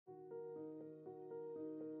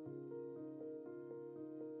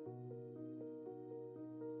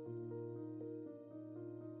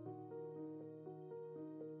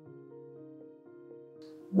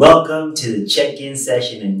Welcome to the check-in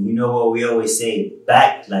session, and you know what we always say,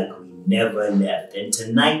 back like we never left. And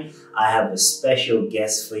tonight, I have a special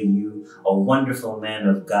guest for you, a wonderful man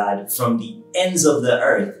of God from the ends of the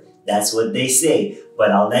earth. That's what they say,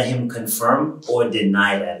 but I'll let him confirm or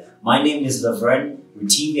deny that. My name is Laverne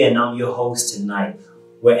Rutivi, and I'm your host tonight.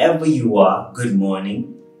 Wherever you are, good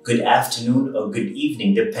morning, good afternoon, or good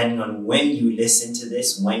evening, depending on when you listen to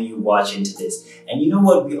this, when you watch into this. And you know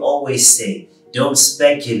what we always say, don't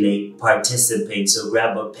speculate, participate. So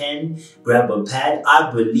grab a pen, grab a pad. I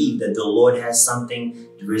believe that the Lord has something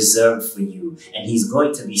reserved for you, and He's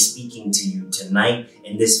going to be speaking to you tonight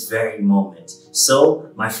in this very moment.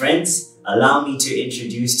 So, my friends, allow me to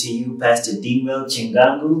introduce to you Pastor Dinwell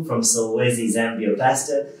Chingangu from Solwezi, Zambia.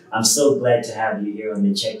 Pastor, I'm so glad to have you here on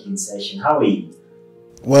the check-in session. How are you?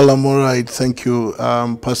 Well, I'm all right. Thank you.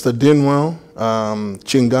 Pastor Dinwell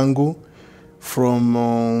Chingangu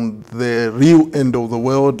from the real end of the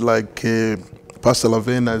world, like Pastor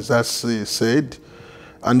Laverne has said.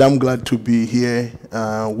 And I'm glad to be here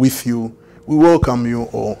with you. We welcome you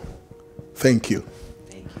all. Thank you.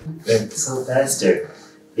 Thank you. So, Pastor,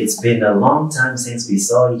 it's been a long time since we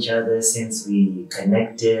saw each other, since we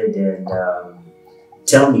connected. And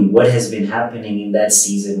tell me, what has been happening in that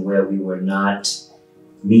season where we were not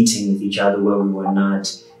meeting with each other, where we were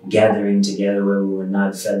not gathering together, where we were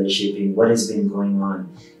not fellowshipping? What has been going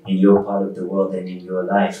on in your part of the world and in your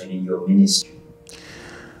life and in your ministry?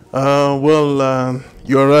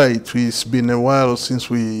 You're right. It's been a while since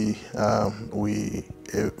we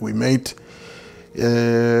met.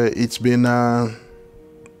 It's been a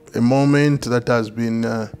moment that has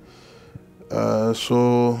been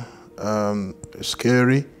so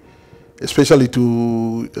scary, especially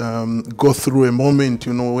to go through a moment,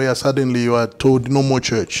 where suddenly you are told no more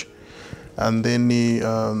church. And then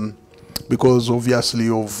because obviously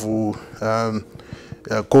of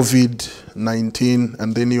COVID-19,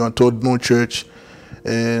 and then you are told no church.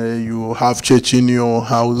 You have church in your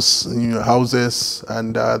house, in your houses,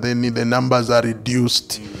 and then the numbers are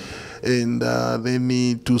reduced. And they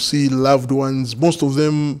need to see loved ones. Most of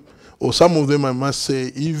them, or some of them, I must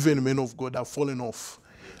say, even men of God, have fallen off.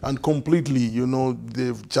 And completely,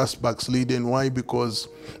 they've just backslidden. Why? Because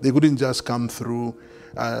they couldn't just come to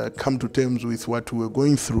terms with what we were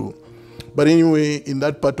going through. But anyway, in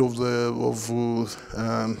that part of the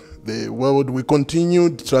world, we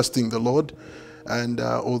continued trusting the Lord. And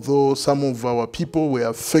although some of our people were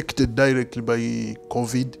affected directly by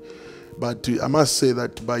COVID, but I must say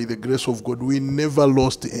that by the grace of God, we never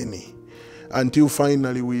lost any. Until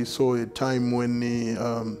finally we saw a time when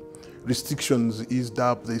the restrictions eased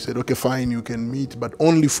up. They said, okay, fine, you can meet, but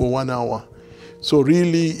only for 1 hour. So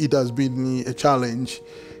really, it has been a challenge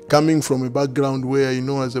coming from a background where,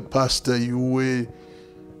 as a pastor, you were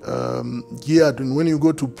geared, and when you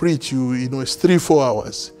go to preach, it's 3-4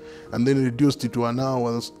 hours, and then reduced it to 1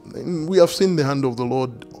 hour. And we have seen the hand of the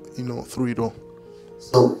Lord, through it all.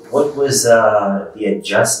 So what was the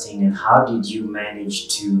adjusting, and how did you manage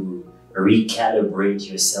to recalibrate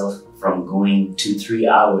yourself from going to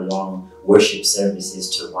 3-hour-long worship services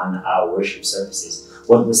to 1-hour worship services?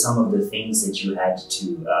 What were some of the things that you had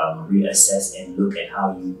to reassess and look at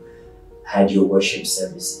how you had your worship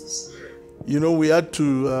services? We had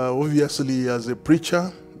to, obviously, as a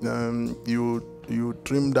preacher, you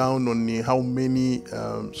trim down on how many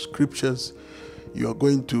scriptures you are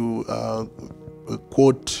going to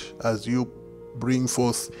quote as you bring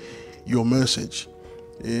forth your message.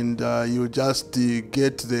 And you just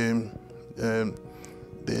get the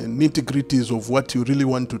nitty-gritties of what you really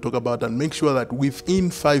want to talk about, and make sure that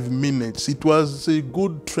within 5 minutes, it was a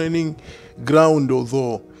good training ground,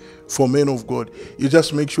 although for men of God. You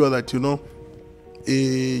just make sure that,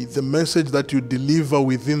 the message that you deliver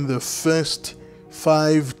within the first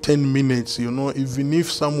 5-10 minutes, even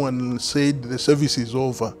if someone said the service is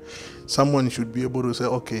over, someone should be able to say,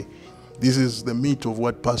 okay, this is the meat of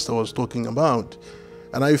what Pastor was talking about.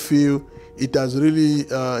 And I feel it has really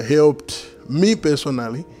helped me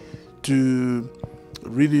personally to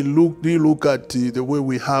really look at the way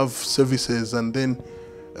we have services, and then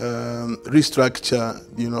restructure,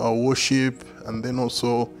 our worship, and then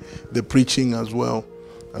also the preaching as well.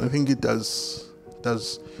 And I think it has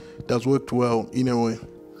worked well in a way.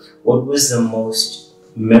 What was the most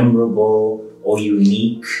memorable or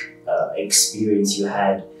unique experience you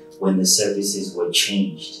had when the services were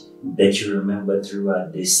changed that you remember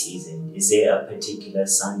throughout this season? Is there a particular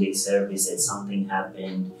Sunday service that something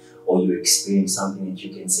happened, or you experienced something that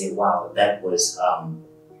you can say, wow, that was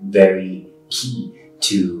very key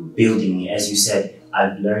to building me? As you said,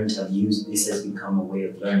 I've learned, I've used this, has become a way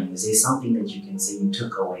of learning. Is there something that you can say you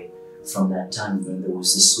took away from that time when there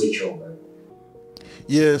was the switchover?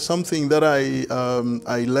 Yeah, something that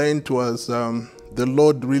I learned was the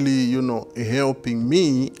Lord really, helping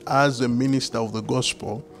me as a minister of the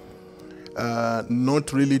gospel,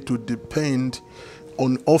 not really to depend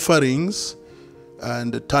on offerings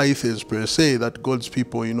and the tithes per se that God's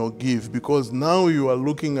people, give. Because now you are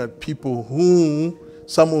looking at people who,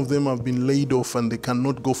 some of them have been laid off and they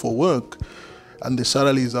cannot go for work, and the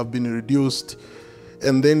salaries have been reduced.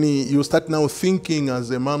 And then you start now thinking as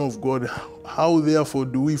a man of God, how therefore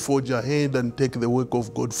do we forge ahead and take the work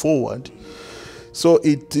of God forward? So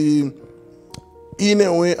it, in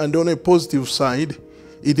a way, and on a positive side,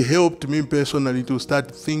 it helped me personally to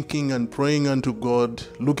start thinking and praying unto God,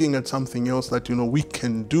 looking at something else that, we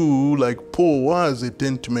can do, like Paul was a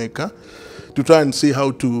tent maker, to try and see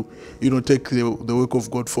how to, take the work of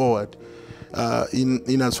God forward.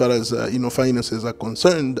 In as far as finances are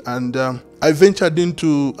concerned, and I ventured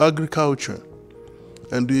into agriculture,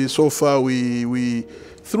 and so far we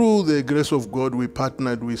through the grace of God we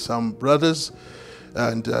partnered with some brothers,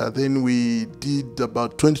 and then we did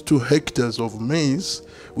about 22 hectares of maize,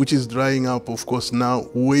 which is drying up, of course, now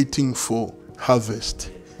waiting for harvest.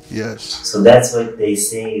 Yes. So that's what they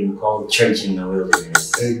say, we call church in the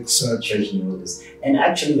wilderness. Exactly. Church in the wilderness. And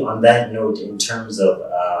actually, on that note, in terms of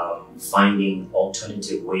finding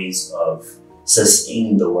alternative ways of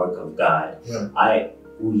sustaining the work of God, yeah, I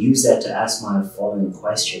will use that to ask my following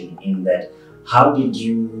question, in that, how did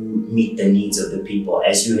you meet the needs of the people?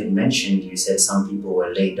 As you had mentioned, you said some people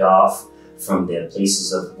were laid off from their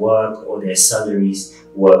places of work, or their salaries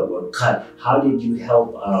were cut. How did you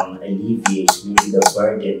help alleviate maybe the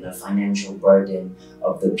burden, the financial burden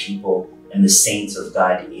of the people and the saints of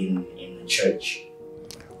God in the church?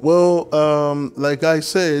 Well, like I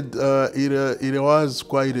said, it was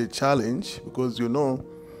quite a challenge, because,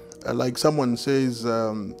 like someone says,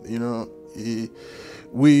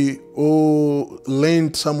 we all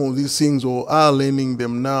learned some of these things, or are learning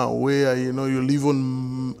them now, where, you live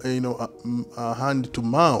on, hand to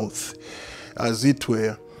mouth, as it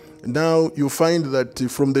were. Now you find that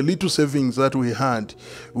from the little savings that we had,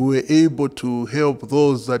 we were able to help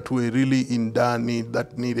those that were really in dire need,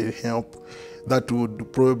 that needed help, that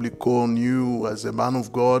would probably call on you as a man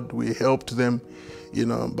of God. We helped them,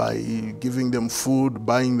 by giving them food,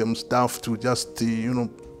 buying them stuff to just,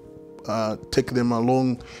 take them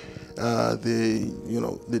along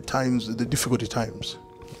the times, the difficult times.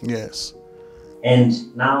 Yes.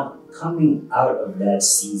 And now, coming out of that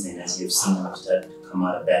season, as you've seen us come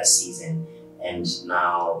out of that season, and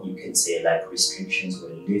now you can say like restrictions were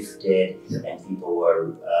lifted, yeah, and people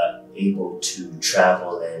were able to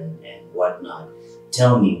travel and whatnot.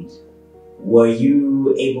 Tell me, were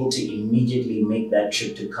you able to immediately make that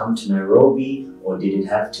trip to come to Nairobi, or did it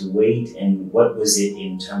have to wait? And what was it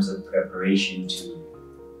in terms of preparation to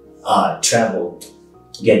travel,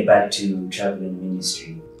 get back to traveling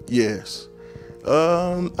ministry? Yes.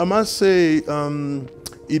 I must say,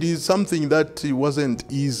 it is something that it wasn't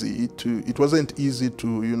easy to,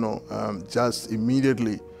 just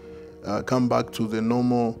immediately come back to the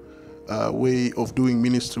normal way of doing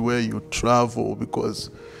ministry, where you travel, because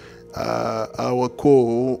our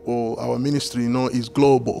call, or our ministry, is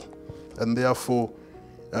global, and therefore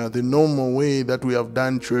the normal way that we have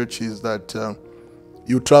done church is that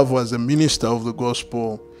you travel as a minister of the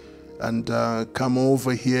gospel, and come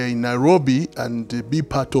over here in Nairobi and be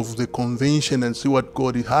part of the convention and see what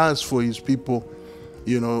God has for his people,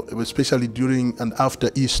 especially during and after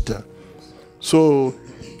Easter. So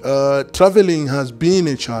traveling has been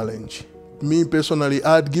a challenge. Me personally,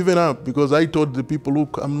 I had given up, because I told the people,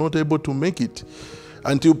 look, I'm not able to make it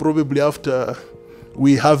until probably after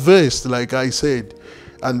we harvest, like I said,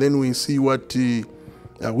 and then we see what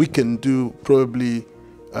we can do probably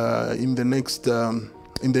in the next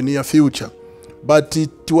in the near future. But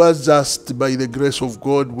it was just by the grace of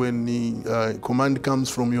God, when the command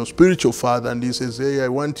comes from your spiritual father and he says, hey, I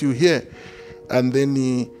want you here, and then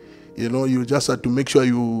you just have to make sure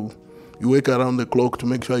you work around the clock to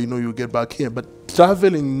make sure you get back here. But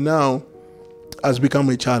traveling now has become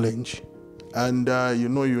a challenge, and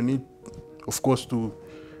you need, of course, to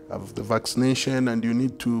have the vaccination, and you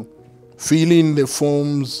need to fill in the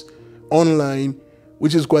forms online,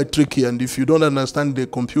 which is quite tricky. And if you don't understand the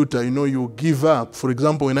computer, you give up. For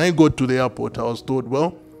example, when I got to the airport, I was told,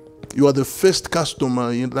 well, you are the first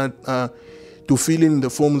customer to fill in the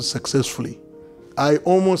forms successfully. I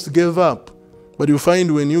almost gave up. But you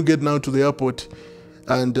find when you get now to the airport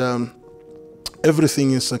and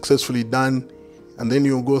everything is successfully done, and then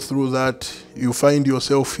you go through that, you find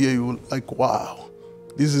yourself here, you're like, wow,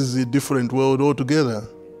 this is a different world altogether.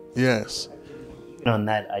 Yes. On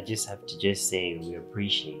that, I just have to just say we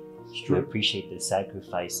appreciate. We appreciate the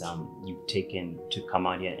sacrifice you've taken to come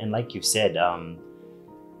out here. And like you said,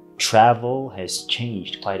 travel has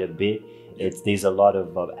changed quite a bit. There's a lot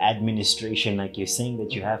of administration, like you're saying,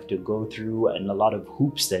 that you have to go through, and a lot of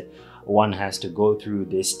hoops that one has to go through,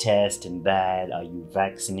 this test and that. Are you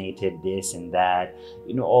vaccinated? This and that.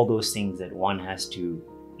 All those things that one has to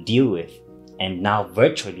deal with. And now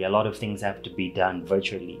virtually, a lot of things have to be done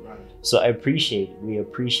virtually. Right. So we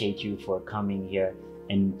appreciate you for coming here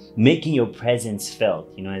and making your presence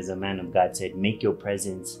felt. As a man of God said, make your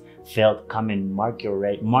presence felt. Come and mark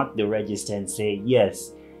the register and say,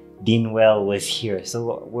 yes, Dinwell was here.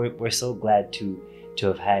 So we're so glad to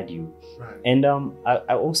have had you. Right. And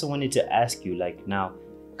I also wanted to ask you, like, now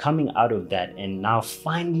coming out of that and now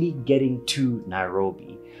finally getting to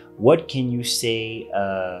Nairobi, what can you say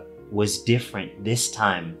was different this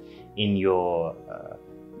time in your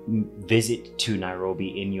visit to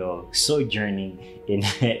Nairobi, in your sojourning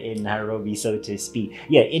in Nairobi, so to speak?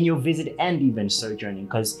 Yeah, in your visit and even sojourning,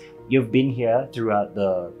 because you've been here throughout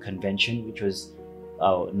the convention, which was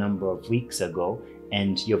a number of weeks ago,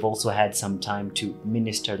 and you've also had some time to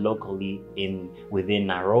minister locally within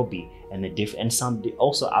Nairobi, and some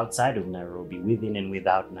also outside of Nairobi, within and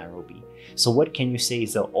without Nairobi. So what can you say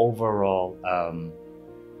is the overall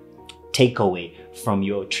takeaway from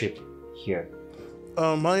your trip here?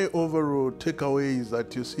 My overall takeaway is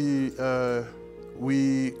that, you see,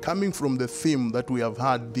 we coming from the theme that we have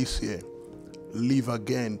had this year, live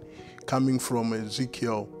again, coming from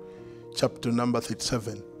Ezekiel chapter number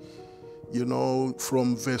 37.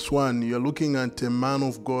 From verse 1, you're looking at a man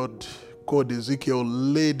of God called Ezekiel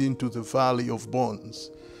led into the valley of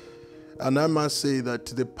bones. And I must say that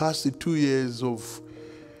the past 2 years of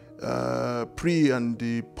pre and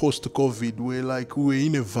post-COVID, we were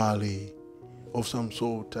in a valley of some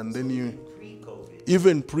sort. And then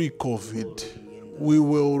even pre-COVID, we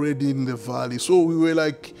were already in the valley. So we were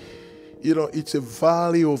like, it's a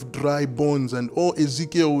valley of dry bones. And all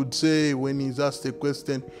Ezekiel would say when he's asked a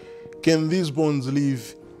question, can these bones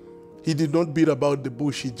live? He did not beat about the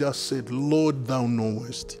bush. He just said, Lord, thou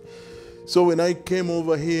knowest. So when I came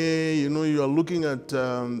over here, you are looking at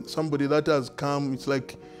somebody that has come. It's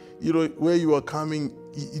like, where you are coming,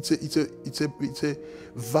 it's a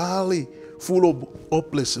valley full of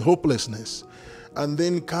hopelessness. And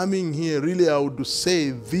then coming here, really, I would say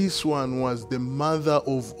this one was the mother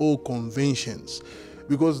of all conventions.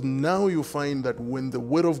 Because now you find that when the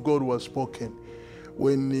word of God was spoken,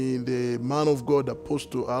 when the man of God,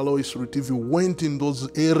 Apostle Alois Rutivi, went in those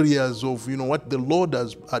areas of, what the Lord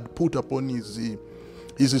had put upon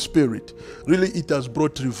his spirit, really it has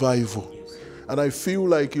brought revival. And I feel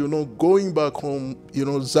like, going back home, to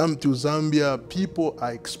Zambia, people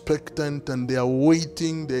are expectant and they are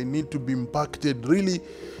waiting. They need to be impacted. Really,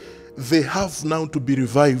 they have now to be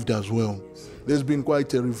revived as well. There's been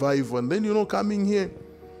quite a revival. And then, coming here,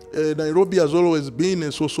 Nairobi has always been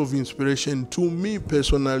a source of inspiration to me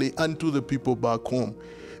personally and to the people back home.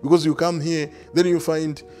 Because you come here, then you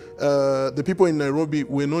find the people in Nairobi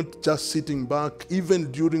were not just sitting back, even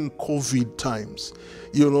during COVID times.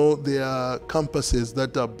 There are campuses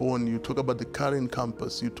that are born. You talk about the Karen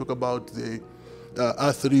campus, you talk about the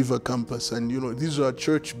Earth River campus, and these are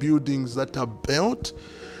church buildings that are built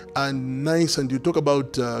and nice. And you talk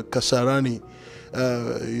about Kasarani,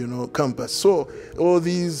 campus. So all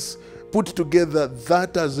these put together,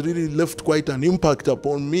 that has really left quite an impact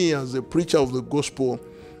upon me as a preacher of the gospel.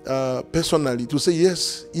 Personally, to say,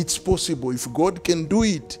 yes, it's possible. If God can do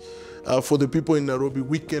it for the people in Nairobi,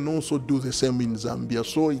 we can also do the same in Zambia.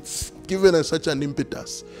 So it's given us such an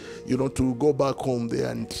impetus, to go back home there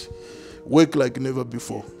and work like never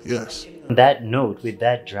before. Yes. On that note, with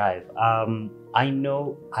that drive, I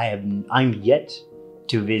know I'm yet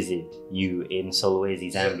to visit you in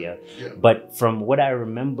Solwezi, Zambia. Yeah. But from what I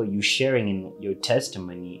remember you sharing in your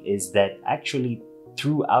testimony is that actually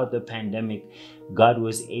throughout the pandemic, God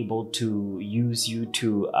was able to use you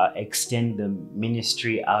to extend the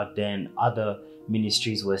ministry out there, and other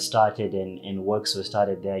ministries were started and works were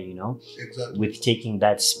started there, Exactly. With taking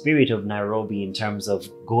that spirit of Nairobi in terms of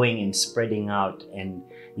going and spreading out and,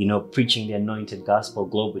 preaching the anointed gospel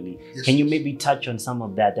globally. Yes. Can you maybe touch on some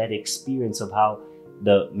of that experience of how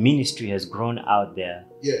the ministry has grown out there?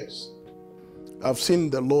 Yes. I've seen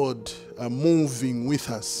the Lord moving with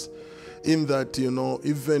us. In that,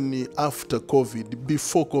 even after COVID,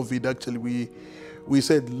 before COVID, actually, we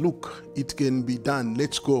said, look, it can be done.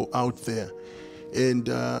 Let's go out there. And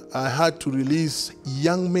I had to release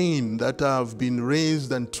young men that have been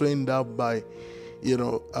raised and trained up by,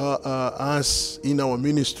 us in our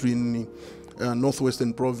ministry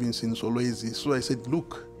Northwestern Province in Solwezi. So I said,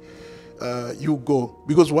 look, you go.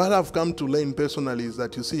 Because what I've come to learn personally is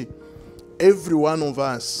that, you see, every one of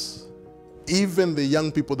us, even the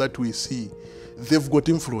young people that we see, they've got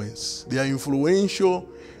influence. They are influential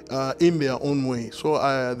in their own way. So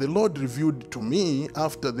the Lord revealed to me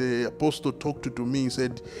after the apostle talked to me, he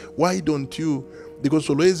said, why don't you, because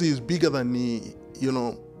Solwezi is bigger than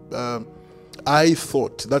I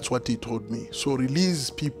thought. That's what he told me. So release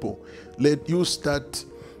people. Let you start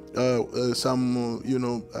some,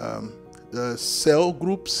 cell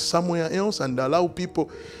groups somewhere else and allow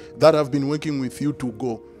people that have been working with you to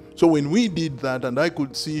go. So when we did that, and I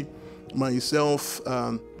could see myself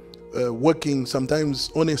working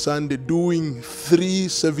sometimes on a Sunday, doing 3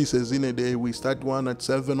 services in a day. We start one at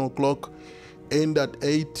 7 o'clock, end at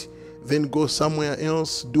 8, then go somewhere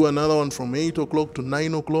else, do another one from 8 o'clock to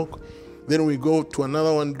 9 o'clock. Then we go to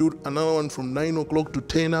another one, do another one from 9 o'clock to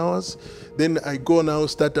 10 hours. Then I go now,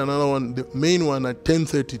 start another one, the main one at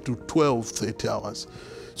 10:30 to 12:30 hours.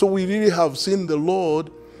 So we really have seen the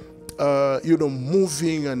Lord,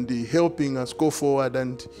 moving and helping us go forward.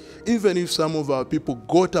 And even if some of our people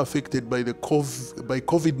got affected by by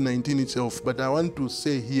COVID-19 itself, but I want to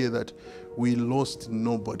say here that we lost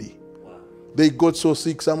nobody. Wow. They got so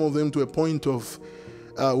sick, some of them to a point of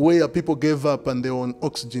where people gave up and they were on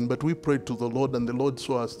oxygen, but we prayed to the Lord and the Lord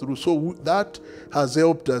saw us through. So that has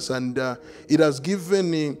helped us, and it has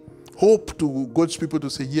given hope to God's people to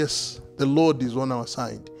say, yes, the Lord is on our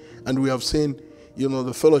side. And we have seen,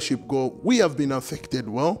 the fellowship go. We have been affected,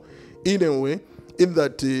 well, in a way, in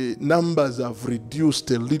that numbers have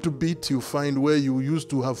reduced a little bit. You find where you used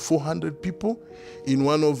to have 400 people in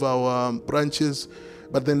one of our branches,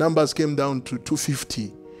 but the numbers came down to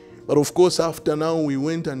 250. But of course, after now, we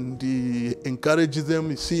went and encouraged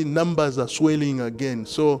them. You see, numbers are swelling again.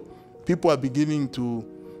 So people are beginning to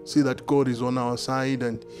see that God is on our side.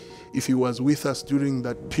 And if he was with us during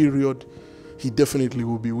that period, he definitely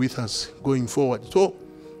will be with us going forward. So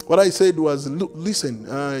what I said was, look, listen,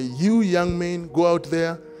 you young men, go out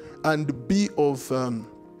there and be of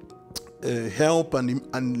help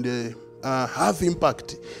and have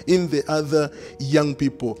impact in the other young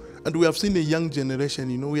people. And we have seen the young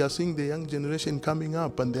generation, we are seeing the young generation coming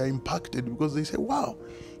up, and they are impacted because they say, wow,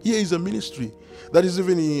 here is a ministry that is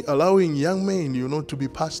even allowing young men, to be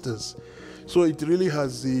pastors. So it really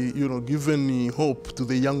has, given hope to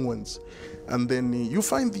the young ones. And then you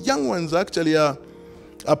find the young ones actually are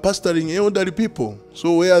pastoring elderly people.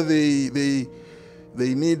 So where they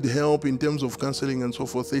need help in terms of counseling and so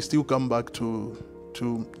forth, they still come back to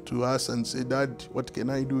us and say, Dad, what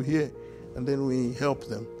can I do here? And then we help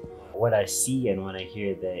them. What I see and what I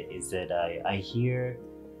hear there is that I hear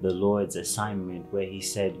the Lord's assignment where he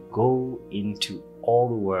said, go into all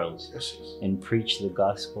the world and preach the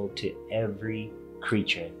gospel to every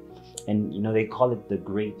creature. And they call it the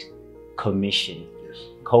Great Commission.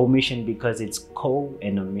 Co-mission because it's co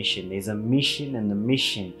and a mission. There's a mission, and the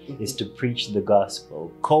mission is to preach the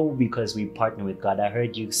gospel. Co because we partner with God. I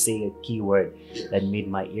heard you say a key word that made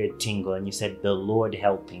my ear tingle, and you said the Lord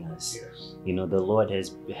helping us. The Lord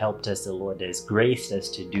has helped us. The Lord has graced us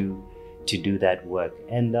to do that work,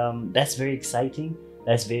 and that's very exciting.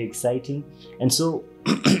 That's very exciting. And so,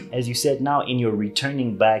 as you said, now in your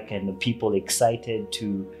returning back, and the people excited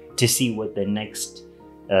to see what the next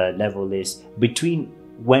level is, between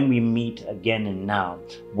when we meet again and now,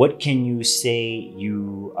 what can you say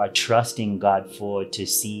you are trusting God for to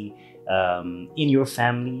see in your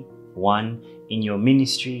family, 1, in your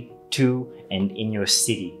ministry, 2, and in your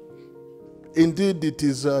city? Indeed, it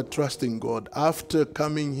is trusting God. After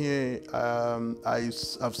coming here,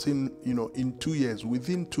 I've seen, in 2 years,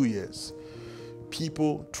 within 2 years,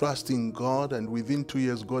 people trusting God, and within 2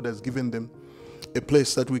 years, God has given them a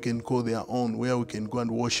place that we can call their own, where we can go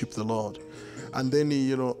and worship the Lord. And then,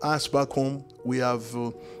 us back home, we have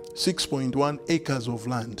 6.1 acres of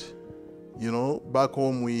land. Back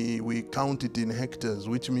home, we count it in hectares,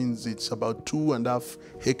 which means it's about 2.5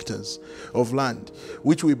 hectares of land,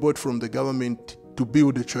 which we bought from the government to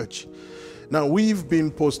build a church. Now, we've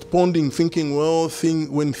been postponing, thinking, well,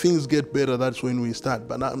 when things get better, that's when we start.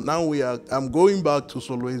 But now I'm going back to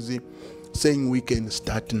Solwezi, saying we can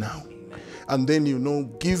start now. And then,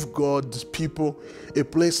 give God's people a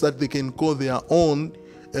place that they can call their own,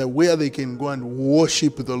 where they can go and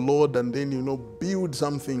worship the Lord, and then, build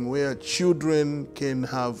something where children can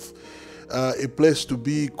have a place to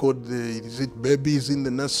be called babies in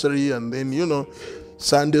the nursery, and then,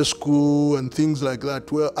 Sunday school and things like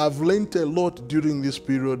that. Well, I've learned a lot during this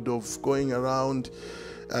period of going around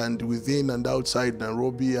and within and outside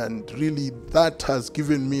Nairobi, and really that has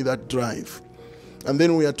given me that drive. And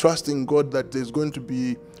then we are trusting God that there's going to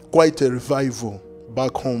be quite a revival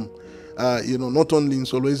back home. Not only in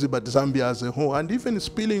Solwezi, but Zambia as a whole, and even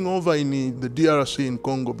spilling over in the DRC in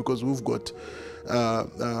Congo, because we've got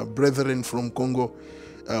brethren from Congo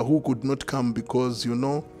who could not come because,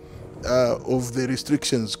 of the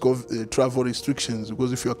restrictions, travel restrictions.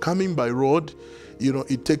 Because if you're coming by road,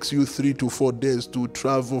 it takes you 3 to 4 days to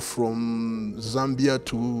travel from Zambia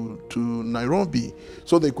to Nairobi.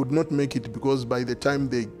 So they could not make it because by the time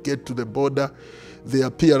they get to the border,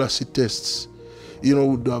 their PRC tests,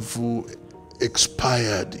 would have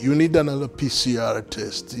expired. You need another PCR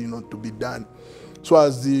test, to be done. So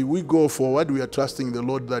as we go forward, we are trusting the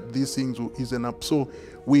Lord that these things isn't up. So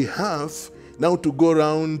we have now to go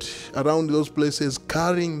around those places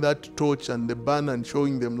carrying that torch and the banner and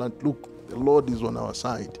showing them that, look, the Lord is on our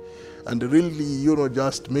side. And really,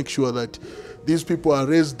 just make sure that these people are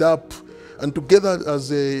raised up, and together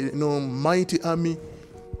as a mighty army,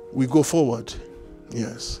 we go forward.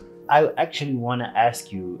 Yes. I actually want to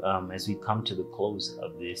ask you, as we come to the close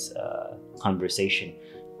of this conversation,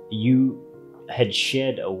 you had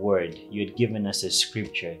shared a word. You had given us a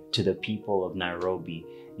scripture to the people of Nairobi.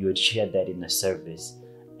 You had shared that in the service.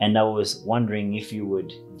 And I was wondering if you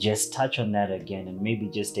would just touch on that again and maybe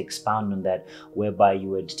just expound on that, whereby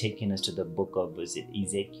you had taken us to the book of, was it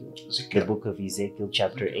Ezekiel? The book of Ezekiel,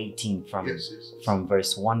 chapter 18, from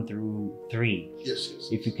verse 1 through 3. Yes.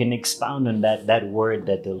 If you can expound on that word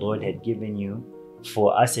that the Lord had given you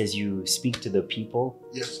for us as you speak to the people,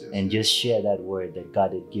 and just share that word that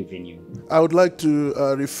God had given you. I would like to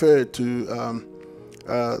refer to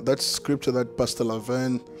that scripture that Pastor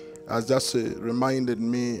Laverne has just reminded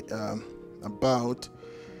me about,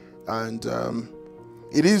 and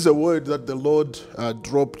it is a word that the Lord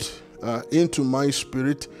dropped into my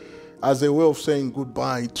spirit as a way of saying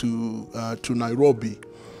goodbye to Nairobi,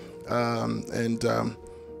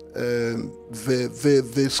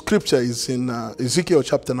 the scripture is in Ezekiel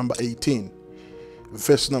chapter number 18,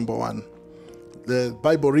 verse number 1. The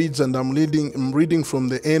Bible reads, and I'm reading from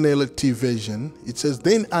the NLT version. It says,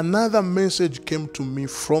 "Then another message came to me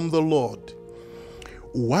from the Lord.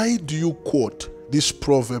 Why do you quote this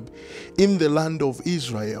proverb in the land of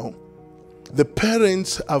Israel? The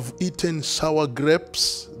parents have eaten sour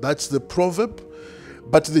grapes," that's the proverb,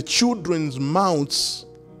 "but the children's mouths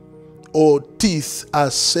or teeth are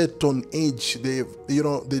set on edge."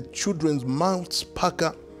 The children's mouths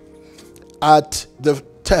pucker at the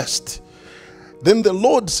test. Then the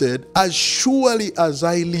Lord said, "As surely as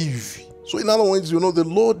I live." So in other words, the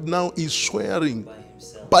Lord now is swearing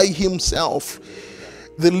by himself.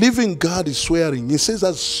 The living God is swearing. He says,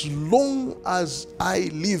 "As long as I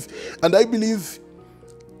live." And I believe,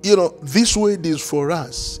 this word is for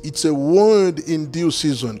us. It's a word in due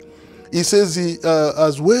season. He says,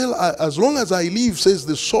 as long as I live, says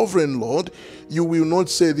the sovereign Lord, you will not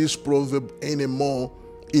say this proverb anymore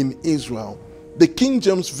in Israel. The King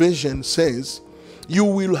James Version says, "You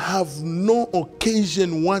will have no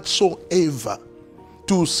occasion whatsoever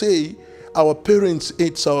to say, our parents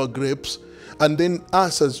ate sour grapes, and then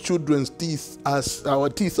us as children's teeth, as our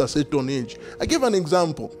teeth are set on edge." I give an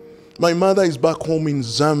example. My mother is back home in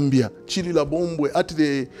Zambia, Chililabombwe, at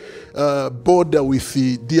the border with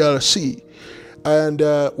the DRC. And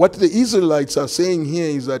what the Israelites are saying here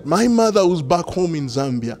is that my mother who's back home in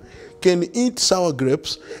Zambia can eat sour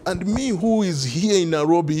grapes, and me who is here in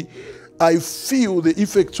Nairobi, I feel the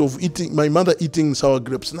effects of my mother eating sour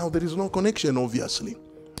grapes. Now, there is no connection, obviously.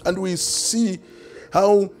 And we see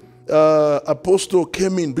how Bishop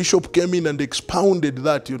came in and expounded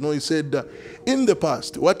that. He said, in the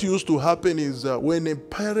past, what used to happen is when a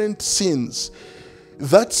parent sins,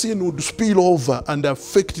 that sin would spill over and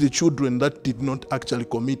affect the children that did not actually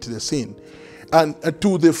commit the sin. And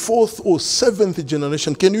to the 4th or 7th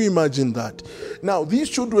generation. Can you imagine that? Now, these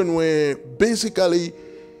children were basically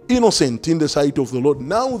innocent in the sight of the Lord.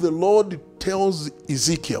 Now the Lord tells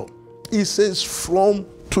Ezekiel, he says, from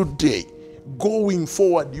today, going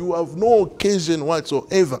forward, you have no occasion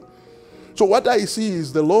whatsoever. So what I see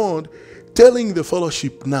is the Lord telling the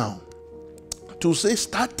fellowship now to say,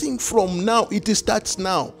 starting from now, it starts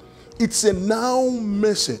now. It's a now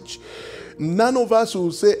message. None of us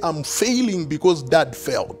will say, I'm failing because dad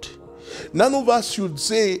failed. None of us should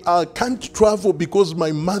say, I can't travel because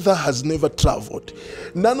my mother has never traveled.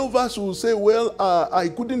 None of us will say, well, I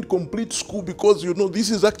couldn't complete school because, this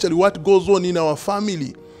is actually what goes on in our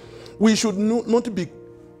family. We should not be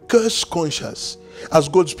curse conscious as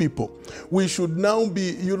God's people. We should now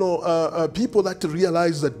be, people that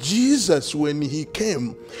realize that Jesus, when he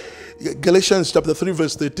came, Galatians chapter 3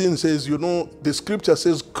 verse 13 says, the scripture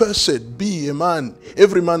says, cursed be a man,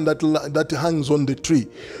 every man that hangs on the tree.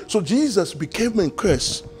 So Jesus became a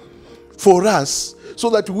curse for us, so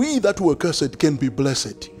that we that were cursed can be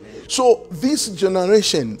blessed. So this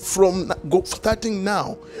generation, starting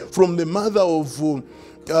now, from the mother of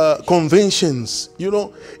conventions,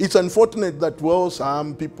 it's unfortunate that, well,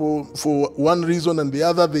 some people, for one reason and the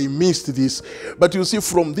other, they missed this. But you see,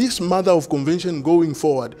 from this mother of convention going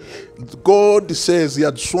forward, God says, he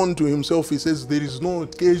had sworn to himself, he says, there is no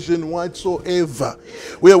occasion whatsoever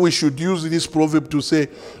where we should use this proverb to say,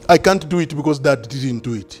 I can't do it because Dad didn't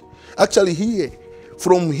do it. Actually,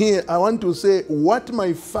 from here, I want to say, what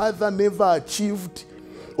my father never achieved,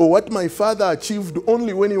 or what my father achieved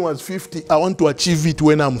only when he was 50, I want to achieve it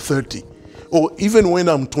when I'm 30, or even when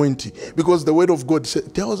I'm 20, because the word of God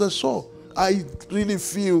tells us so. I really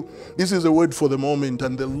feel this is a word for the moment,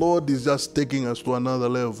 and the Lord is just taking us to another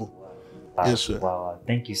level. Wow. Yes, sir. Wow.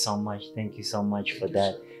 Thank you so much. Thank you so much for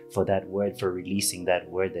that word, for releasing that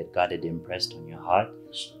word that God had impressed on your heart.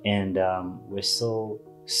 And we're so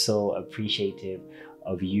appreciative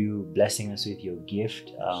of you blessing us with your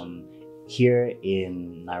gift here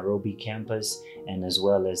in Nairobi campus, and as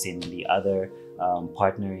well as in the other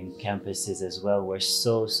partnering campuses as well. We're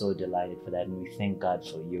so delighted for that, and we thank God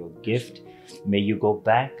for your gift. May you go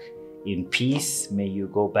back in peace. May you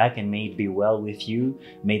go back and may it be well with you.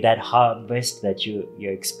 May that harvest that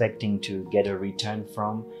you're expecting to get a return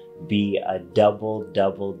from be a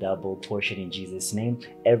double portion in Jesus' name.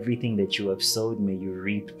 Everything that you have sowed, may you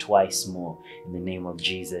reap twice more in the name of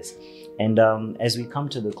Jesus. And as we come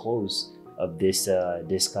to the close of this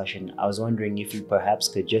discussion, I was wondering if you perhaps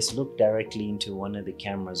could just look directly into one of the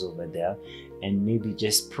cameras over there and maybe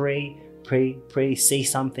just pray, say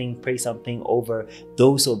something, pray something over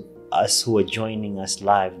those of us who are joining us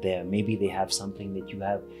live there. Maybe they have something that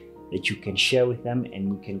you can share with them,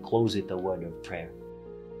 and we can close with a word of prayer.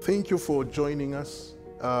 Thank you for joining us,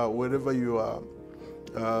 wherever you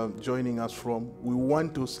are joining us from. We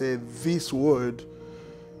want to say this word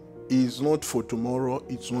is not for tomorrow,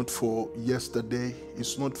 it's not for yesterday,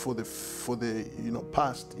 it's not for the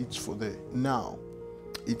past, it's for the now.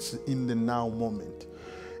 It's in the now moment.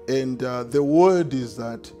 And the word is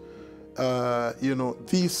that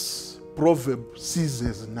this proverb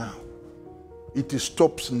ceases now. It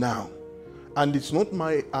stops now. And it's not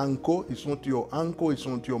my uncle, it's not your uncle, it's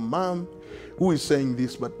not your mom who is saying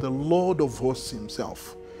this, but the Lord of hosts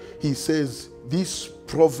himself. He says, this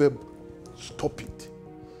proverb, stop it.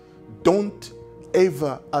 Don't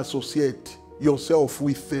ever associate yourself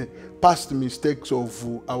with the past mistakes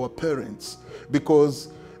of our parents, because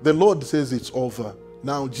the Lord says it's over.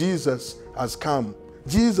 Now Jesus has come.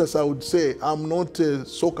 Jesus, I would say, I'm not a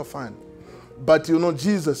soccer fan, but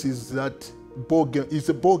Jesus is that ball game, is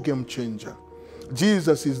a ball game changer.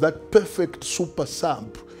 Jesus is that perfect super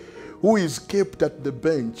sub who is kept at the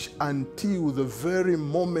bench until the very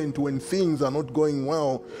moment when things are not going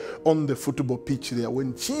well on the football pitch there.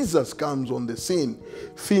 When Jesus comes on the scene,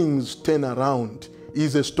 things turn around.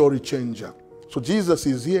 He's a story changer. So Jesus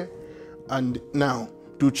is here and now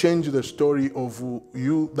to change the story of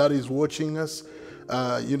you that is watching us,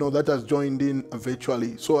 that has joined in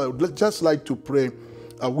virtually. So I would just like to pray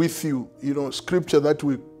with you. Scripture that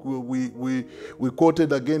we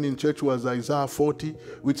quoted again in church was Isaiah 40,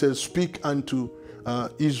 which says, speak unto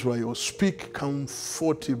Israel, speak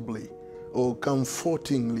comfortably or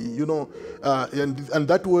comfortingly, and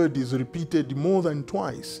that word is repeated more than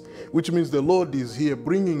twice, which means the Lord is here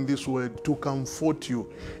bringing this word to comfort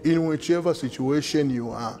you in whichever situation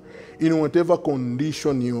you are, in whatever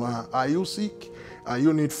condition you are. Are you sick? Are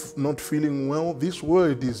you not feeling well? This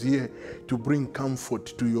word is here to bring comfort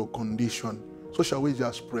to your condition. So shall we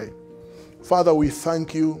just pray? Father, we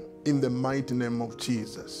thank you in the mighty name of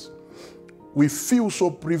Jesus. We feel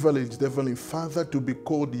so privileged, Heavenly Father, to be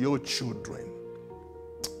called your children.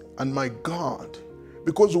 And my God,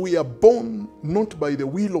 because we are born not by the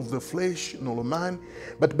will of the flesh nor man,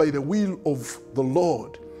 but by the will of the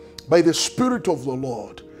Lord, by the Spirit of the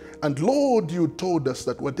Lord. And Lord, you told us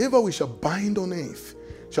that whatever we shall bind on earth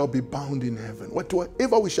shall be bound in heaven.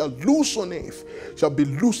 Whatever we shall loose on earth shall be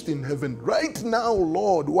loosed in heaven. Right now,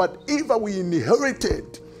 Lord, whatever we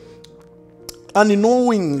inherited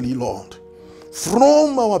unknowingly, Lord,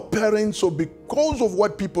 from our parents or because of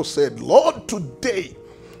what people said, Lord, today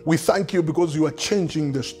we thank you because you are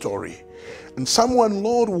changing the story. And someone,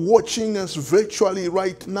 Lord, watching us virtually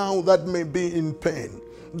right now that may be in pain,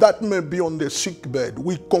 that may be on the sick bed,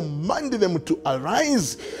 we command them to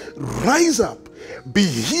arise, rise up, be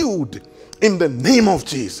healed in the name of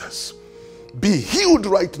Jesus. be healed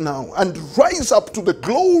right now and rise up to the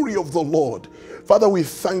glory of the Lord. Father, we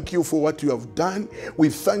thank you for what you have done. We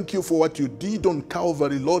thank you for what you did on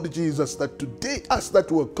Calvary, Lord Jesus, that today us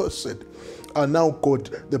that were cursed are now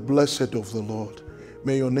called the blessed of the Lord.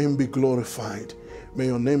 May your name be glorified. May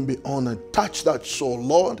your name be honored. Touch that soul,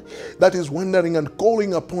 Lord, that is wondering and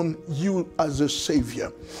calling upon you as a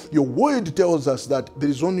Savior. Your word tells us that there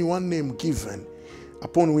is only one name given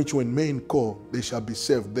upon which when men call, they shall be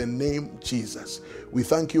saved, the name Jesus. We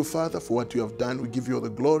thank you, Father, for what you have done. We give you all the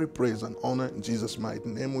glory, praise, and honor. In Jesus' mighty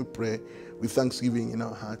name we pray with thanksgiving in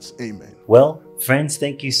our hearts. Amen. Well, friends,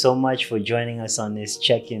 thank you so much for joining us on this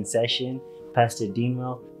check-in session. Pastor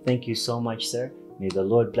Dinwell, thank you so much, sir. May the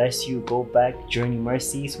Lord bless you. Go back, journey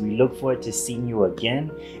mercies. We look forward to seeing you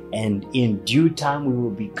again. And in due time, we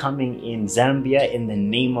will be coming in Zambia in the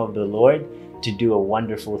name of the Lord to do a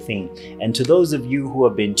wonderful thing. And to those of you who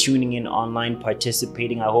have been tuning in online,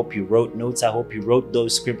 participating, I hope you wrote notes. I hope you wrote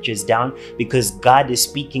those scriptures down, because God is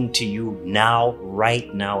speaking to you now,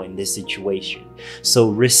 right now in this situation.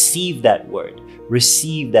 So receive that word.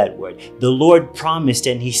 Receive that word. The Lord promised,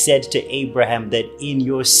 and he said to Abraham that in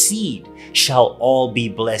your seed shall all be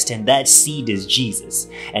blessed, and that seed is Jesus.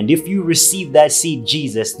 And if you receive that seed,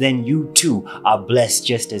 Jesus, then you too are blessed,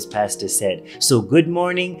 just as Pastor said. So good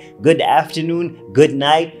morning, good afternoon, good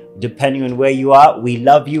night, depending on where you are. We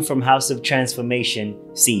love you from House of Transformation.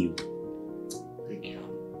 See you.